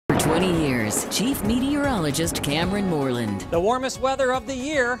For 20 years, Chief Meteorologist Cameron Moreland. The warmest weather of the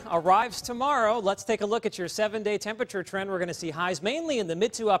year arrives tomorrow. Let's take a look at your 7-day temperature trend. We're going to see highs mainly in the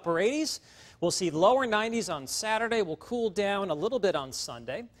mid to upper 80s. We'll see lower 90s on Saturday. We'll cool down a little bit on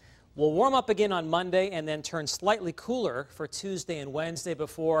Sunday. We'll warm up again on Monday and then turn slightly cooler for Tuesday and Wednesday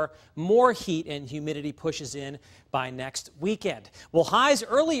before more heat and humidity pushes in by next weekend. Well, highs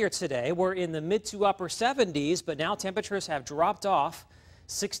earlier today were in the mid to upper 70s, but now temperatures have dropped off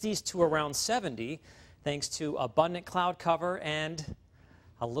 60s to around 70 thanks to abundant cloud cover and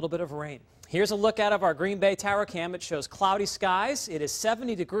a little bit of rain. Here's a look out of our Green Bay tower cam. It shows cloudy skies. It is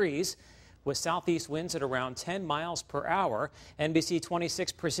 70 degrees. With southeast winds at around 10 miles per hour. NBC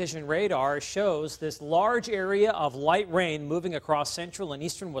 26 precision radar shows this large area of light rain moving across central and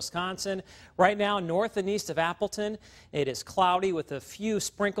eastern Wisconsin. Right now, north and east of Appleton, it is cloudy with a few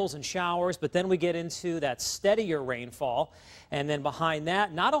sprinkles and showers, but then we get into that steadier rainfall. And then behind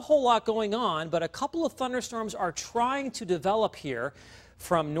that, not a whole lot going on, but a couple of thunderstorms are trying to develop here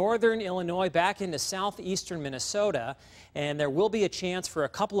from northern Illinois back into southeastern Minnesota, and there will be a chance for a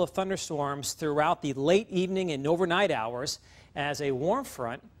couple of thunderstorms throughout the late evening and overnight hours as a warm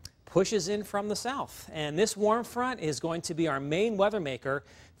front pushes in from the south. And this warm front is going to be our main weather maker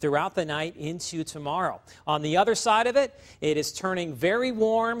throughout the night into tomorrow. On the other side of it, it is turning very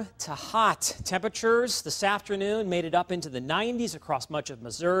warm to hot. Temperatures this afternoon made it up into the 90s across much of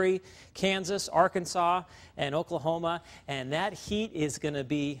Missouri, Kansas, Arkansas, and Oklahoma. And that heat is going to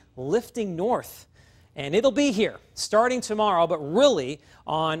be lifting north. And it'll be here starting tomorrow, but really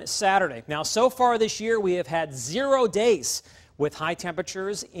on Saturday. Now, so far this year, we have had 0 days with high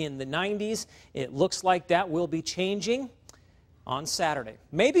temperatures in the 90s. It looks like that will be changing on Saturday.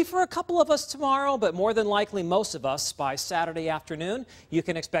 Maybe for a couple of us tomorrow, but more than likely most of us by Saturday afternoon. You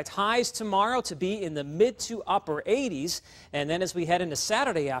can expect highs tomorrow to be in the mid to upper 80s. And then as we head into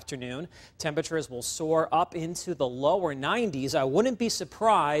Saturday afternoon, temperatures will soar up into the lower 90s. I wouldn't be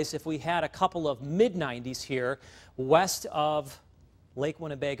surprised if we had a couple of mid 90s here west of Lake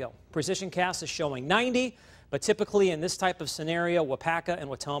Winnebago. Precision cast is showing 90. But typically in this type of scenario, Wapaka and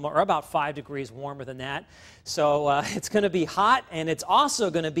Watoma are about 5 degrees warmer than that. So it's going to be hot, and it's also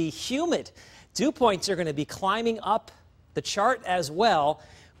going to be humid. Dew points are going to be climbing up the chart as well.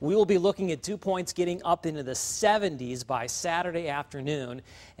 We will be looking at dew points getting up into the 70s by Saturday afternoon,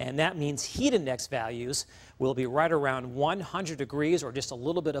 and that means heat index values will be right around 100 degrees or just a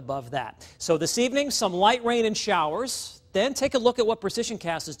little bit above that. So this evening, some light rain and showers. Then take a look at what Precision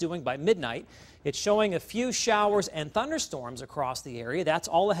Cast is doing by midnight. It's showing a few showers and thunderstorms across the area. That's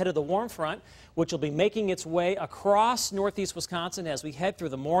all ahead of the warm front, which will be making its way across northeast Wisconsin as we head through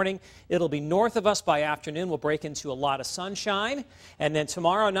the morning. It'll be north of us by afternoon. We'll break into a lot of sunshine. And then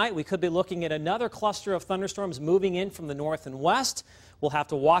tomorrow night, we could be looking at another cluster of thunderstorms moving in from the north and west. We'll have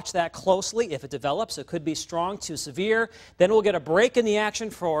to watch that closely. If it develops, it could be strong to severe. Then we'll get a break in the action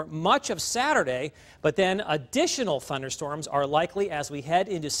for much of Saturday, but then additional thunderstorms are likely as we head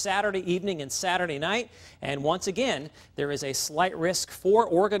into Saturday evening and Saturday night. And once again, there is a slight risk for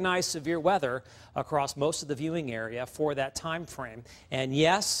organized severe weather across most of the viewing area for that time frame. And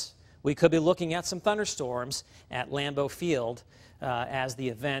yes, we could be looking at some thunderstorms at Lambeau Field as the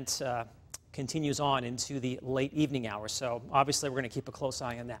event continues on into the late evening hours. So obviously we're going to keep a close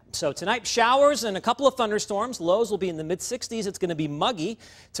eye on that. So tonight, showers and a couple of thunderstorms. Lows will be in the mid-60s. It's going to be muggy.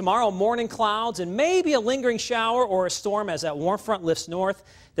 Tomorrow, morning clouds and maybe a lingering shower or a storm as that warm front lifts north.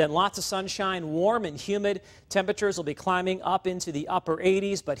 Then lots of sunshine, warm and humid. Temperatures will be climbing up into the upper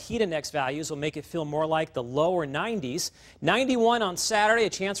 80s, but heat index values will make it feel more like the lower 90s. 91 on Saturday, a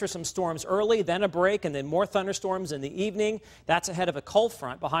chance for some storms early, then a break, and then more thunderstorms in the evening. That's ahead of a cold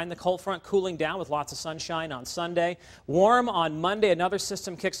front. Behind the cold front, cooling down with lots of sunshine on Sunday. Warm on Monday. Another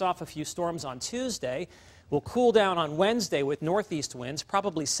system kicks off a few storms on Tuesday. We'll cool down on Wednesday with northeast winds,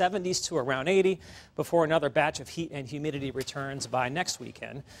 probably 70s to around 80, before another batch of heat and humidity returns by next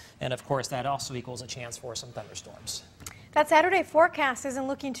weekend. And of course, that also equals a chance for some thunderstorms. That Saturday forecast isn't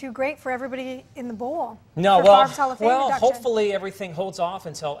looking too great for everybody in the bowl. No, well, hopefully everything holds off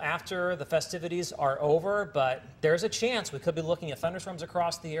until after the festivities are over, but there's a chance we could be looking at thunderstorms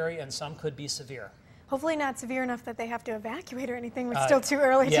across the area, and some could be severe. Hopefully not severe enough that they have to evacuate or anything. It's still too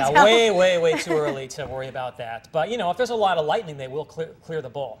early to tell. Yeah, way too early to worry about that. But, you know, if there's a lot of lightning, they will clear the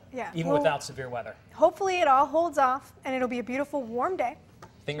bowl, even without severe weather. Hopefully it all holds off, and it'll be a beautiful, warm day.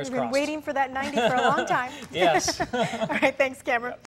 Fingers crossed. We've been waiting for that 90 for a long time. Yes. All right, thanks, Cameron.